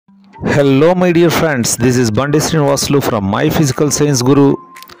Hello my dear friends, this is Bandi Srinivaslu from My Physical Science Guru.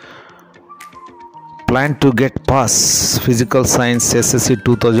 Plan to get pass Physical Science SSC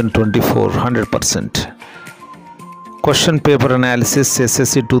 2024 100%. Question paper analysis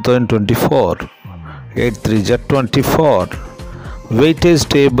SSC 2024 83Z24. Weightage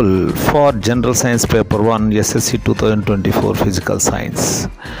table for General Science Paper 1 SSC 2024 Physical Science.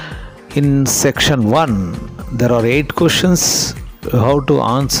 In section 1 there are 8 questions. How to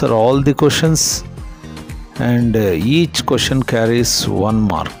answer all the questions, and each question carries 1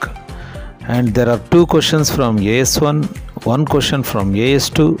 mark, and there are 2 questions from AS1, 1 question from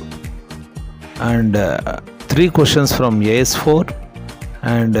AS2, and 3 questions from AS4,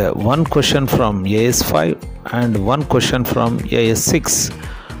 and 1 question from AS5, and 1 question from AS6.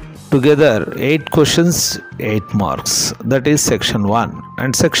 Together 8 questions, 8 marks. That is section 1.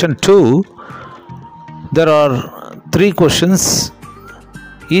 And section 2, there are 3 questions.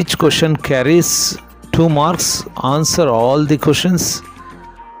 Each question carries 2 marks. Answer all the questions.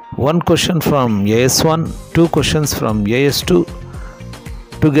 1 question from AS1, 2 questions from AS2.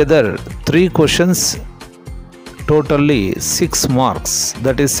 Together 3 questions, totally 6 marks.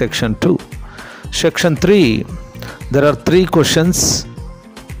 That is section 2. Section 3, there are 3 questions.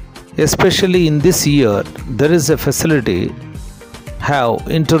 Especially in this year, there is a facility have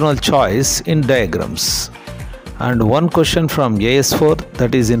internal choice in diagrams. And 1 question from AS4,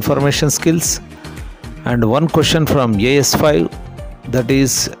 that is information skills, and 1 question from AS5, that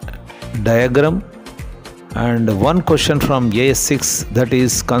is diagram, and 1 question from AS6, that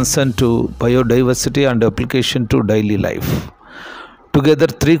is concern to biodiversity and application to daily life. Together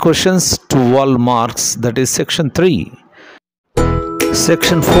 3 questions, 12 marks. That is section 3.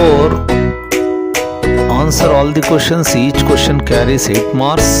 Section 4, answer all the questions. Each question carries 8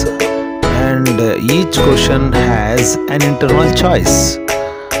 marks. And each question has an internal choice.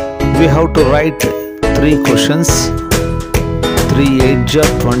 We have to write 3 questions. 3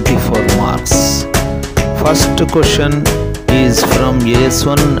 8 24 marks. First question is from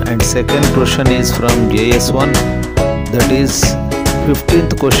AS1 and second question is from AS1. That is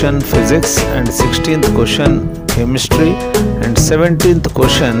 15th question physics and 16th question chemistry, and 17th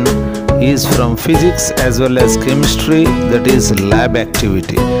question is from physics as well as chemistry, that is lab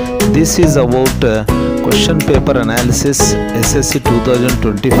activity. This is about question paper analysis SSC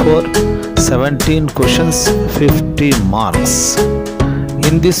 2024, 17 questions, 50 marks.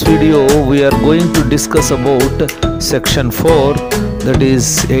 In this video we are going to discuss about section 4, that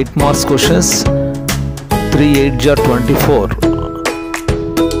is 8 marks questions, 3 8 24.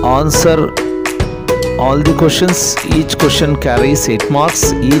 Answer all the questions. Each question carries 8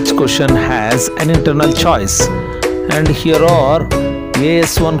 marks. Each question has an internal choice. And here are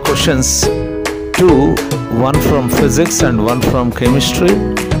AS1 questions, 2, 1 from physics and 1 from chemistry.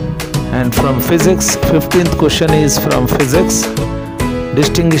 And from physics, 15th question is from physics.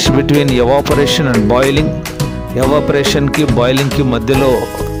 Distinguish between evaporation and boiling. Evaporation ki boiling ki madhyalo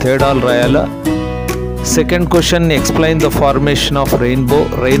tedal rayala. Second question, explain the formation of rainbow.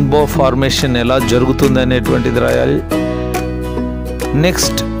 Rainbow formation ela jarugutundi anetuntidi rayali.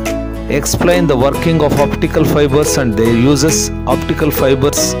 Next, explain the working of optical fibers and their uses. Optical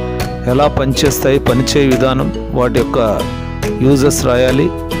fibers ela panchestayi, paniche vidhanam, vaati yokka uses rayali.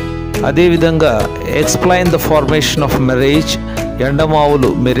 Ade vidhanga explain the formation of mirage.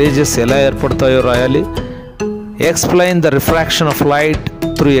 Endamavulu mirages ela erpadtayo rayali. Explain the refraction of light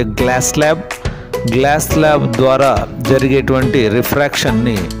through a glass slab. Glass slab ద్వారా జరిగేటువంటి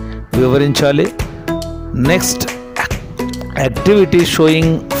రిఫ్రాక్షన్ని వివరించాలి. Next, activity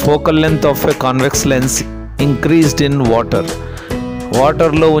sowing focal length of a convex lens increased in water.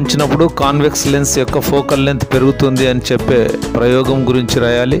 వాటర్లో ఉంచినప్పుడు convex lens యొక్క focal length పెరుగుతుంది అని చెప్పే ప్రయోగం గురించి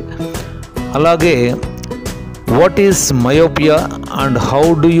రాయాలి. అలాగే what is myopia and how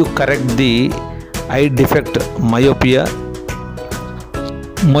do you correct the I defect myopia.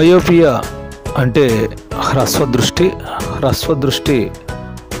 Myopia అంటే హ్రస్వదృష్టి. హ్రస్వదృష్టి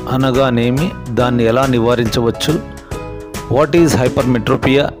అనగానేమి, దాన్ని ఎలా నివారించవచ్చు. What is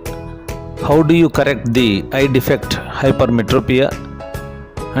hypermetropia, how do you correct the I defect hypermetropia.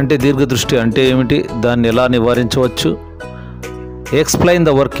 అంటే దీర్ఘదృష్టి అంటే ఏమిటి, దాన్ని ఎలా నివారించవచ్చు. Explain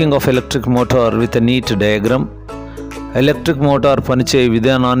the working of electric motor with a neat diagram. Electric motor పనిచేయ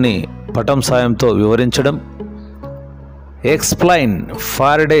విధానాన్ని పటం సాయంతో వివరించడం. Explain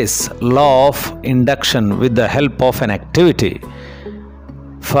Faraday's law of induction with the help of an activity.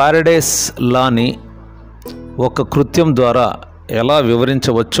 Faraday's law ni oka krutyam ద్వారా ఎలా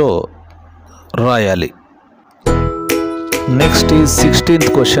వివరించవచ్చో రాయాలి. Next is 16th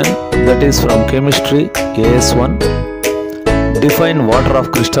question, that is from chemistry AS1. Define water of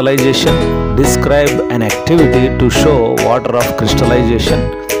crystallization. Describe an activity to show water of crystallization.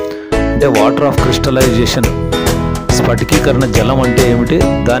 అంటే water of crystallization స్ఫటికీకరణ జలం అంటే ఏమిటి,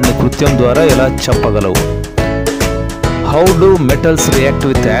 దాన్ని కృత్యం ద్వారా ఎలా చెప్పగలవు. How do metals react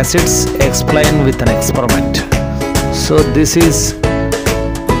with acids? Explain with an experiment. So this is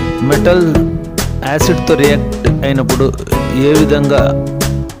metal యాసిడ్తో react అయినప్పుడు ఏ విధంగా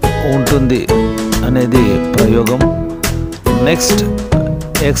ఉంటుంది అనేది ప్రయోగం. Next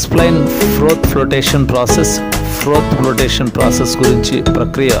explain froth flotation process. Froth flotation process గురించి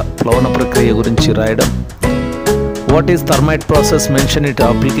ప్లవన ప్రక్రియ గురించి రాయడం. What is thermite process? Mention it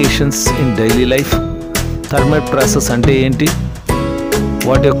applications in daily life. Thermite process అంటే ఏంటి,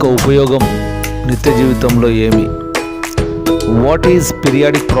 వాటి యొక్క ఉపయోగం నిత్య జీవితంలో ఏమి. What is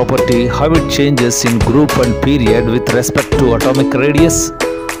periodic property? How it changes in group and period with respect to atomic radius,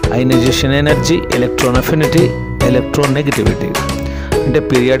 ionisation energy, electron affinity, electron negativity. అంటే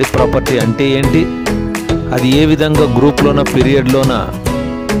periodic property అంటే ఏంటి, అది ఏ విధంగా గ్రూప్లోన పీరియడ్లోన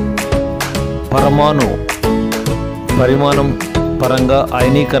పరిమాణం పరంగా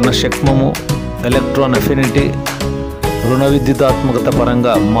అయనీకరణ శక్మము, ఎలక్ట్రాన్ అఫినిటీ, రుణ విద్యుతాత్మకత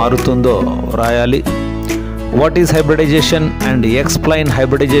పరంగా మారుతుందో రాయాలి. What is hybridisation and explain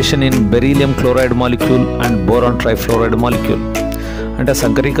hybridisation in beryllium chloride molecule and boron trifluoride molecule. అంటే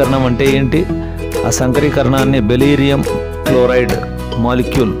సంకరీకరణం అంటే ఏంటి, ఆ సంకరీకరణాన్ని బెరీలియం క్లోరైడ్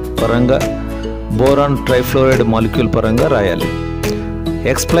మాలిక్యూల్ పరంగా, బోరాన్ ట్రైఫ్లోరైడ్ మాలిక్యూల్ పరంగా రాయాలి.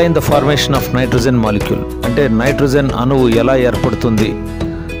 Explain the formation of nitrogen molecule. అంటే నైట్రోజన్ అణువు ఎలా ఏర్పడుతుంది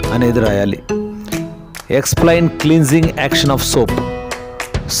అనేది రాయాలి. Explain cleansing action of soap.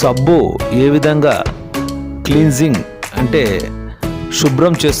 సబ్బు ఏ విధంగా క్లీన్జింగ్ అంటే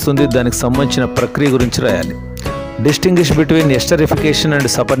శుభ్రం చేస్తుంది, దానికి సంబంధించిన ప్రక్రియ గురించి రాయాలి. Distinguish between esterification and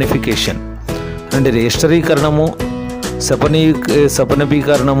సపనిఫికేషన్. అంటే ఎస్టరీకరణము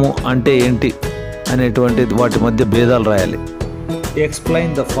సపనీకరణము అంటే ఏంటి అనేటువంటి వాటి మధ్య భేదాలు రాయాలి.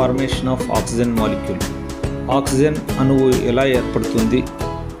 Explain the formation of oxygen molecule. Oxygen అణువు ఎలా ఏర్పడుతుంది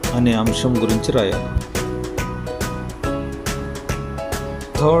అనే అంశం గురించి రాయాలి.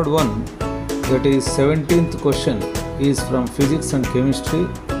 Third one, that is 17th question is from physics and chemistry,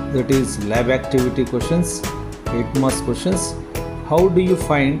 that is lab activity questions, 8 marks questions. How do you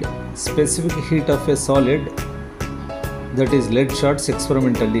find specific heat of a solid, that is lead shots,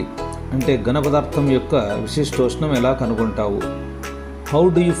 experimentally? అంటే ఘన పదార్థం యొక్క విశిష్టోష్ణం ఎలా కనుగొంటావు. How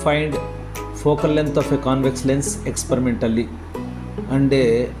do you find focal length of a convex lens experimentally? అంటే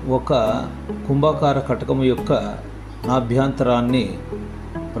ఒక కుంభాకార కటకము యొక్క నాభ్యంతరాన్ని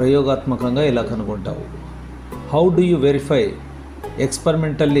ప్రయోగాత్మకంగా ఎలా కనుగొంటావు. How do you verify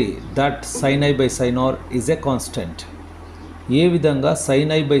experimentally that sin I by sin R is a constant. ఏ విధంగా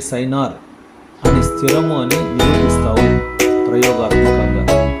sin I by sin R అని స్థిరము అని నిరూపిస్తావు ప్రయోగాత్మకంగా.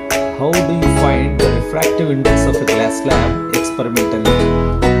 How do you find the refractive index of a glass slab experimentally.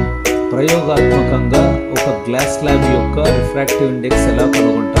 ప్రయోగాత్మకంగా ఒక glass slab యొక్క refractive index ఎలా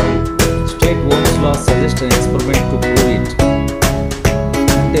కనుగొంటావు. State Ohm's law suggest an experiment to prove it.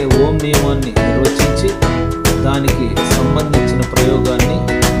 అంటే ఓం నియమాన్ని నిర్వచించి దానికి సంబంధించిన ప్రయోగాన్ని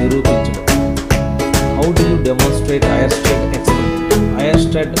నిరూపించడం. How do you demonstrate Oersted experiment.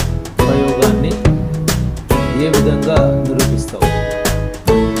 Oersted ప్రయోగాన్ని ఏ విధంగా నిరూపిస్తావు.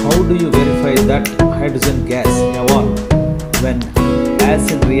 How do you verify that hydrogen gas evolve when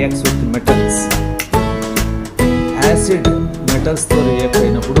acid reacts with metals. Acid మెటల్స్తో react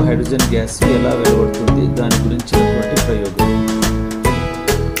అయినప్పుడు hydrogen gas ఎలా వెలువడుతుంది, దాని గురించినటువంటి ప్రయోగం.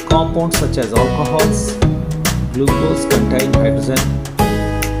 Compounds such as alcohols, glucose contain hydrogen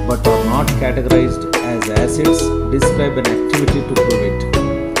but are not categorized as acids. Describe an activity to prove it.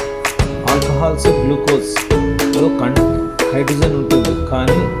 Alcohols, glucose లో hydrogen ఉంటుంది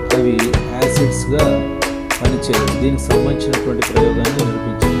కానీ అవి యాసిడ్స్గా పనిచేయవు. దీనికి సంబంధించినటువంటి ప్రయోగాన్ని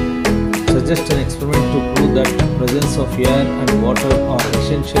నిరూపించాలి. Suggest an experiment to prove that presence of air and water are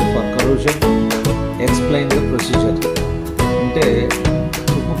essential for corrosion. Explain the procedure. అంటే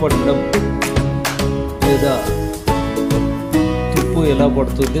తుప్పు పట్టడం లేదా తుప్పు ఎలా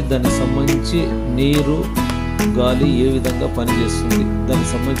పడుతుంది, దానికి సంబంధించి నీరు గాలి ఏ విధంగా పనిచేస్తుంది, దానికి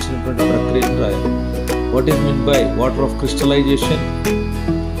సంబంధించినటువంటి ప్రక్రియను రాయాలి. What is mean by water of crystallization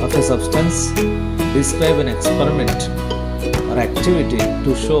of a substance. Describe an experiment are activity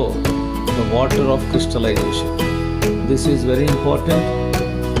to show the water of crystallization. This is very important.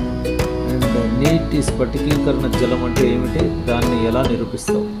 నీటి స్ఫటికీకరణ జలం అంటే ఏమిటి, దాన్ని ఎలా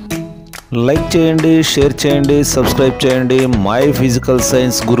నిరూపిస్తావు. లైక్ చేయండి, షేర్ చేయండి, సబ్స్క్రైబ్ చేయండి. My physical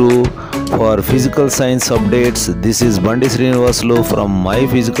science Guru for physical science updates. This is బండి Srinivasulu from my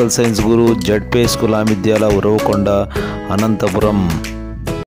physical science Guru, ZP school Amidyala, Uravakonda, Anantapuram.